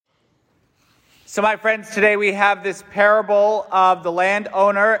So my friends, today we have this parable of the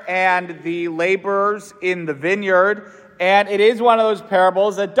landowner and the laborers in the vineyard. And it is one of those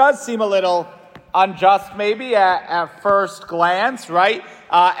parables that does seem a little unjust maybe at first glance, right?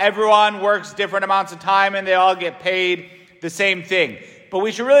 Everyone works different amounts of time and they all get paid the same thing. But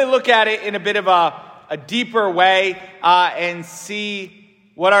we should really look at it in a bit of a deeper way and see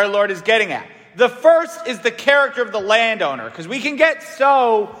what our Lord is getting at. The first is the character of the landowner, because we can get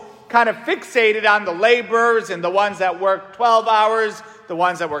so kind of fixated on the laborers and the ones that work 12 hours, the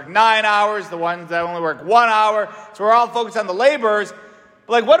ones that work 9 hours, the ones that only work 1 hour. So we're all focused on the laborers.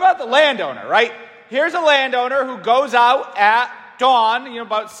 But what about the landowner, right? Here's a landowner who goes out at dawn,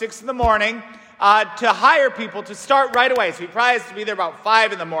 about 6 in the morning, to hire people to start right away. So he probably has to be there about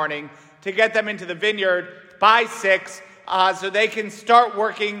 5 in the morning to get them into the vineyard by 6 so they can start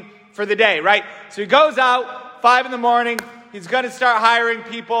working for the day, right? So he goes out 5 in the morning. He's going to start hiring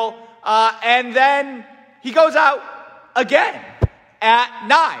people, and then he goes out again at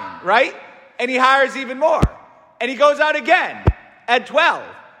 9, right? And he hires even more. And he goes out again at 12.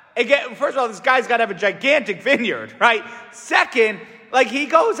 Again, first of all, this guy's got to have a gigantic vineyard, right? Second, he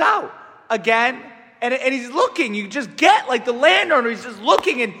goes out again, and he's looking. You just get, the landowner, he's just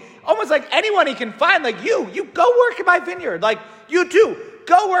looking, and almost like anyone he can find, you go work in my vineyard. You too,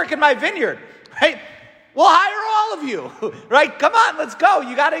 go work in my vineyard, right? We'll hire all of you, right? Come on, let's go.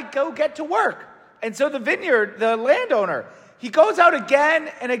 You got to go get to work. And so the landowner, he goes out again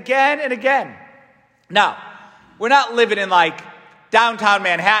and again and again. Now, we're not living in downtown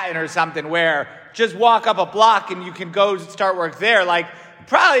Manhattan or something where just walk up a block and you can go start work there.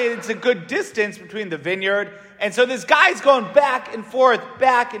 Probably it's a good distance between the vineyard. And so this guy's going back and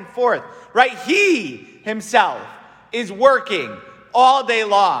forth, right? He himself is working all day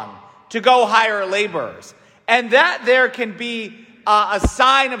long to go hire laborers. And that there can be a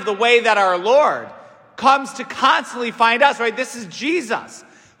sign of the way that our Lord comes to constantly find us, right? This is Jesus,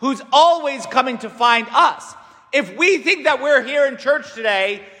 who's always coming to find us. If we think that we're here in church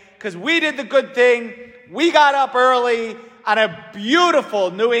today because we did the good thing, we got up early on a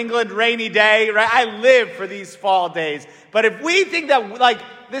beautiful New England rainy day, right? I live for these fall days. But if we think that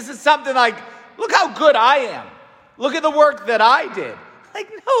this is something look how good I am. Look at the work that I did.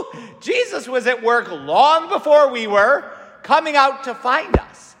 No, Jesus was at work long before we were, coming out to find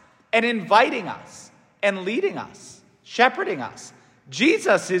us and inviting us and leading us, shepherding us.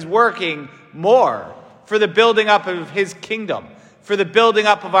 Jesus is working more for the building up of his kingdom, for the building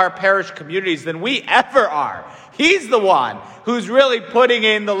up of our parish communities than we ever are. He's the one who's really putting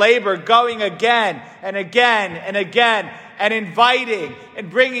in the labor, going again and again and again, and inviting and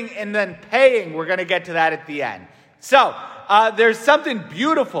bringing and then paying. We're going to get to that at the end. So, there's something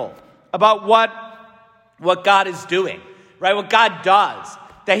beautiful about what God is doing, right? What God does,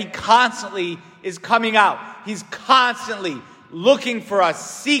 that he constantly is coming out. He's constantly looking for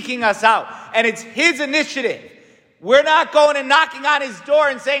us, seeking us out. And it's his initiative. We're not going and knocking on his door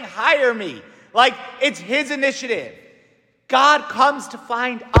and saying, hire me. It's his initiative. God comes to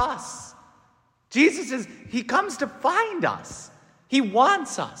find us. He comes to find us. He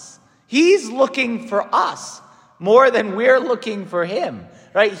wants us. He's looking for us more than we're looking for him,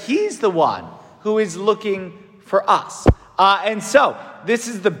 right? He's the one who is looking for us. And so this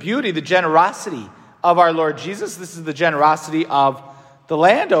is the beauty, the generosity of our Lord Jesus. This is the generosity of the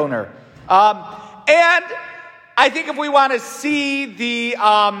landowner. And I think if we want to see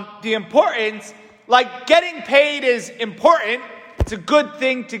the importance, getting paid is important. It's a good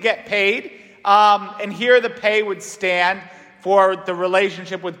thing to get paid. And here the pay would stand for the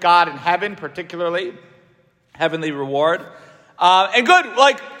relationship with God in heaven, particularly heavenly reward. And good,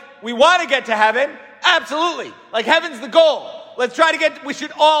 we want to get to heaven. Absolutely. Heaven's the goal. Let's try to we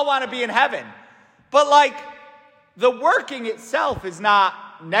should all want to be in heaven. But the working itself is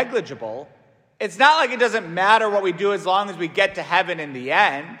not negligible. It's not it doesn't matter what we do as long as we get to heaven in the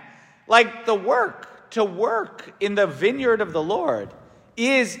end. To work in the vineyard of the Lord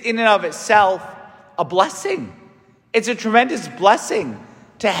is in and of itself a blessing. It's a tremendous blessing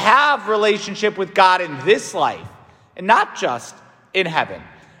to have relationship with God in this life and not just in heaven.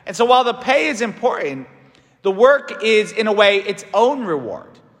 And so while the pay is important, the work is in a way its own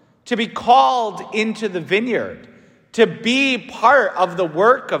reward. To be called into the vineyard, to be part of the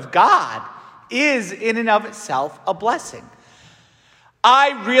work of God is in and of itself a blessing.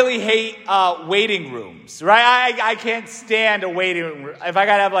 I really hate waiting rooms, right? I can't stand a waiting room. If I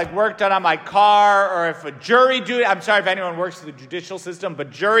got to have work done on my car, or if a jury duty, I'm sorry if anyone works in the judicial system,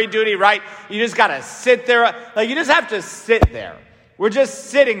 but jury duty, right? You just got to sit there. You just have to sit there. We're just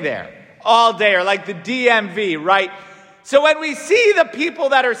sitting there all day, or the DMV, right? So when we see the people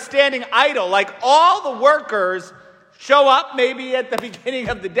that are standing idle, like all the workers show up maybe at the beginning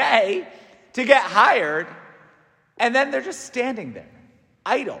of the day to get hired, and then they're just standing there,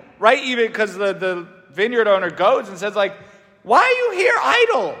 idle, right? Even because the vineyard owner goes and says, like, why are you here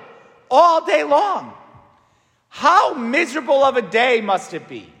idle all day long? How miserable of a day must it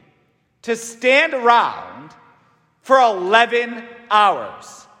be to stand around for 11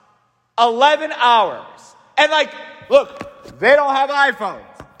 hours? 11 hours. And like, look, they don't have iPhones.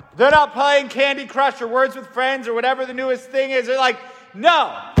 They're not playing Candy Crush or Words with Friends or whatever the newest thing is. They're like,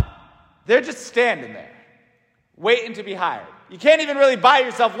 no. They're just standing there, waiting to be hired. You can't even really buy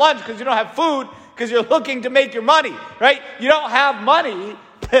yourself lunch because you don't have food because you're looking to make your money, right? You don't have money,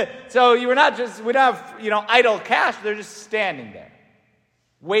 so we don't have, idle cash. They're just standing there,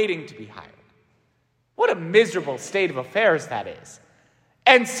 waiting to be hired. What a miserable state of affairs that is.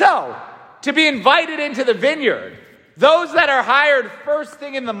 And so, to be invited into the vineyard, those that are hired first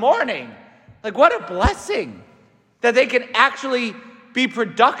thing in the morning, like what a blessing that they can actually be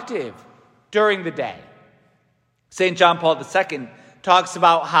productive during the day. St. John Paul II talks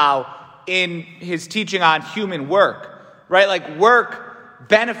about how in his teaching on human work, right, like work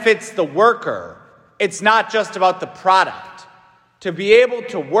benefits the worker. It's not just about the product. To be able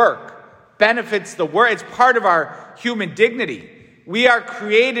to work benefits the work. It's part of our human dignity. We are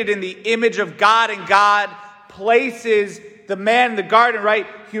created in the image of God, and God places the man in the garden, right?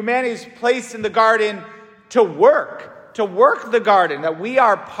 Humanity is placed in the garden to work the garden. That we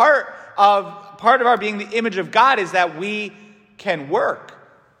are part of our being the image of God is that we can work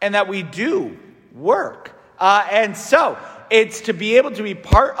and that we do work. And so it's to be able to be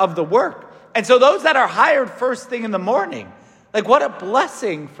part of the work. And so those that are hired first thing in the morning, like what a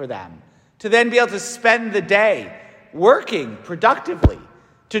blessing for them to then be able to spend the day working productively,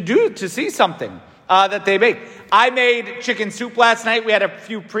 to see something that they make. I made chicken soup last night. We had a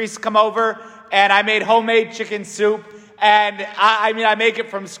few priests come over, and I made homemade chicken soup. And I make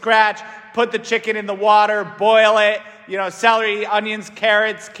it from scratch, put the chicken in the water, boil it, celery, onions,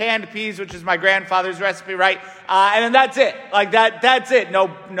 carrots, canned peas, which is my grandfather's recipe, right? And then that's it. Like that's it.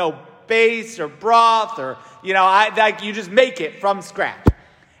 No base or broth or, you just make it from scratch.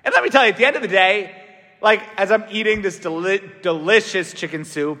 And let me tell you, at the end of the day, like as I'm eating this delicious chicken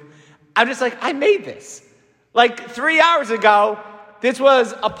soup, I'm just like, I made this. Like 3 hours ago, this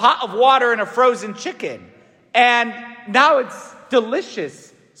was a pot of water and a frozen chicken. And now it's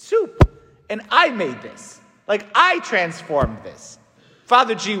delicious soup. And I made this. Like I transformed this.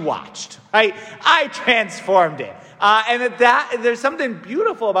 Father G watched, right? I transformed it. And that there's something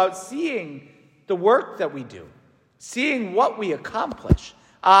beautiful about seeing the work that we do, seeing what we accomplish.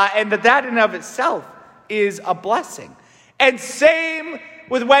 And that in and of itself is a blessing. And same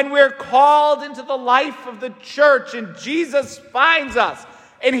with when we're called into the life of the church and Jesus finds us.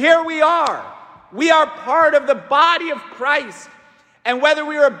 And here we are. We are part of the body of Christ. And whether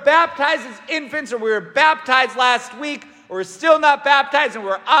we were baptized as infants or we were baptized last week or we're still not baptized and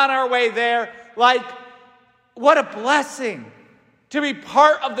we're on our way there, like, what a blessing to be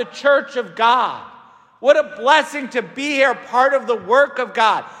part of the church of God. What a blessing to be here, part of the work of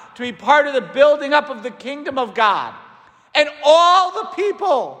God, to be part of the building up of the kingdom of God. And all the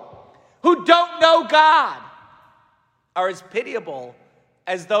people who don't know God are as pitiable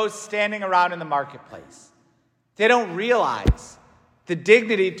as those standing around in the marketplace. They don't realize the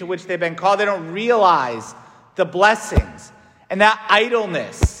dignity to which they've been called. They don't realize the blessings and that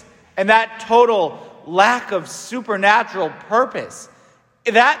idleness and that total lack of supernatural purpose.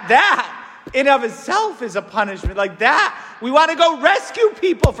 That in of itself is a punishment. Like that, we want to go rescue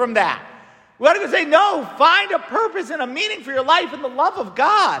people from that. We want to go say, no, find a purpose and a meaning for your life in the love of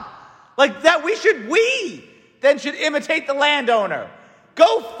God. Like that we then should imitate the landowner.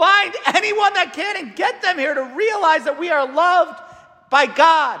 Go find anyone that can and get them here to realize that we are loved by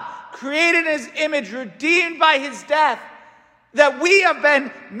God, created in his image, redeemed by his death, that we have been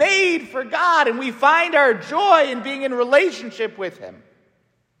made for God and we find our joy in being in relationship with him.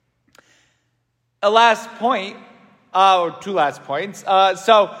 A last point, or two last points,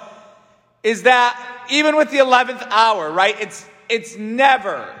 is that even with the 11th hour, right, it's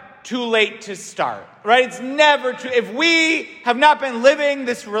never too late to start, right? It's never too, if we have not been living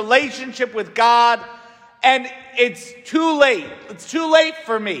this relationship with God and it's too late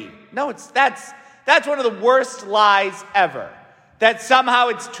for me. No, that's one of the worst lies ever, that somehow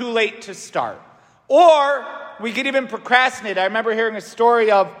it's too late to start. Or we could even procrastinate. I remember hearing a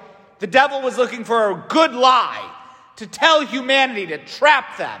story of the devil was looking for a good lie to tell humanity, to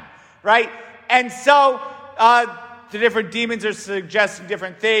trap them, right? And so the different demons are suggesting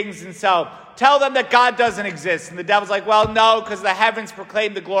different things. And so tell them that God doesn't exist. And the devil's like, well, no, because the heavens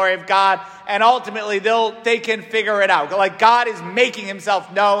proclaim the glory of God. And ultimately, they can figure it out. Like, God is making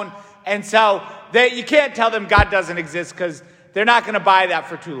himself known. And so you can't tell them God doesn't exist because they're not going to buy that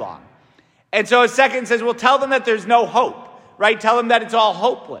for too long. And so his second says, well, tell them that there's no hope, right? Tell them that it's all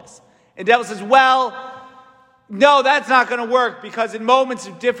hopeless. And the devil says, well, no, that's not going to work, because in moments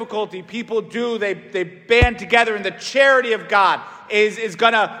of difficulty, people they band together, and the charity of God is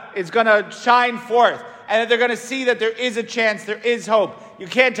gonna shine forth, and that they're going to see that there is a chance, there is hope. You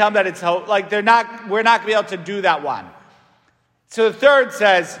can't tell them that it's hope. Like, we're not going to be able to do that one. So the third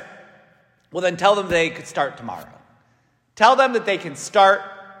says, well, then tell them they could start tomorrow. Tell them that they can start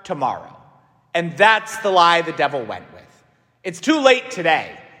tomorrow. And that's the lie the devil went with. It's too late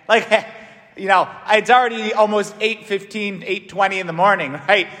today. Like, it's already almost 8:15, 8:20 in the morning,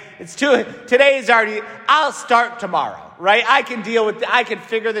 right? Today is already, I'll start tomorrow, right? I can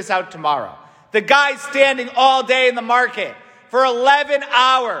figure this out tomorrow. The guy's standing all day in the market for 11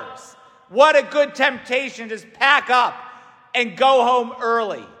 hours. What a good temptation. Just pack up and go home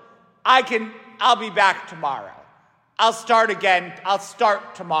early. I'll be back tomorrow. I'll start again. I'll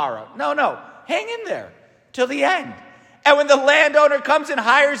start tomorrow. No, hang in there till the end. And when the landowner comes and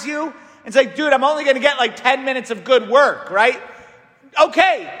hires you, it's like, dude, I'm only going to get like 10 minutes of good work, right?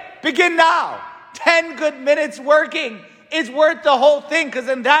 Okay, begin now. 10 good minutes working is worth the whole thing, because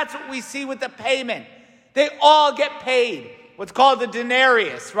then that's what we see with the payment. They all get paid. What's called the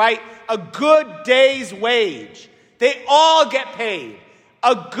denarius, right? A good day's wage. They all get paid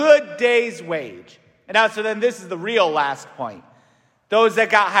a good day's wage. And now, so then this is the real last point. Those that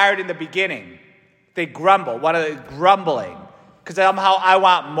got hired in the beginning, they grumble. What are they grumbling? Because somehow I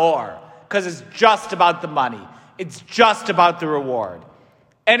want more. Because it's just about the money. It's just about the reward.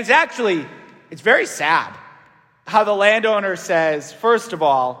 And it's very sad how the landowner says, first of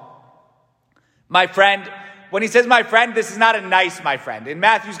all, my friend, when he says my friend, this is not a nice my friend. In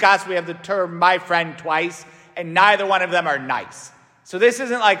Matthew's gospel, we have the term my friend twice, and neither one of them are nice. So this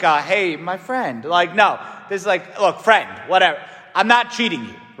isn't like a, hey, my friend. Like, no, this is like, look, friend, whatever. I'm not cheating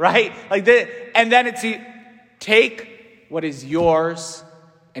you, right? Like this, and then take what is yours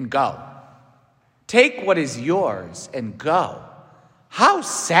and go. Take what is yours and go. How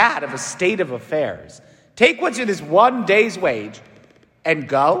sad of a state of affairs. Take what's in this one day's wage and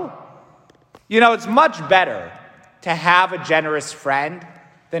go. It's much better to have a generous friend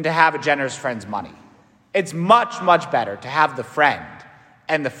than to have a generous friend's money. It's much, much better to have the friend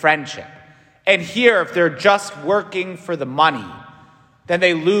and the friendship. And here, if they're just working for the money, then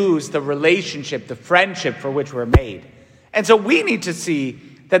they lose the relationship, the friendship for which we're made. And so we need to see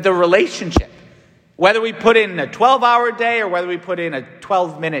that the relationship, whether we put in a 12-hour day or whether we put in a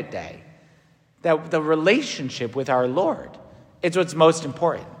 12-minute day, that the relationship with our Lord is what's most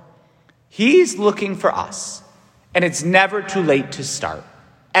important. He's looking for us, and it's never too late to start,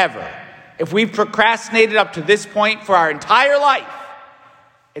 ever. If we've procrastinated up to this point for our entire life,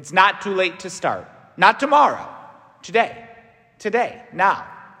 it's not too late to start. Not tomorrow, today, now,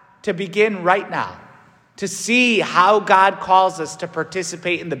 to begin right now, to see how God calls us to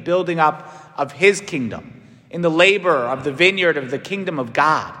participate in the building up of his kingdom, in the labor of the vineyard of the kingdom of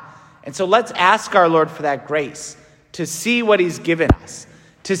God. And so let's ask our Lord for that grace to see what he's given us,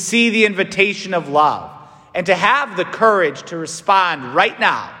 to see the invitation of love, and to have the courage to respond right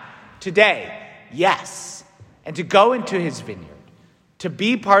now, today, yes, and to go into his vineyard, to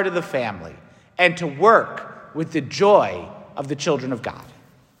be part of the family, and to work with the joy of the children of God.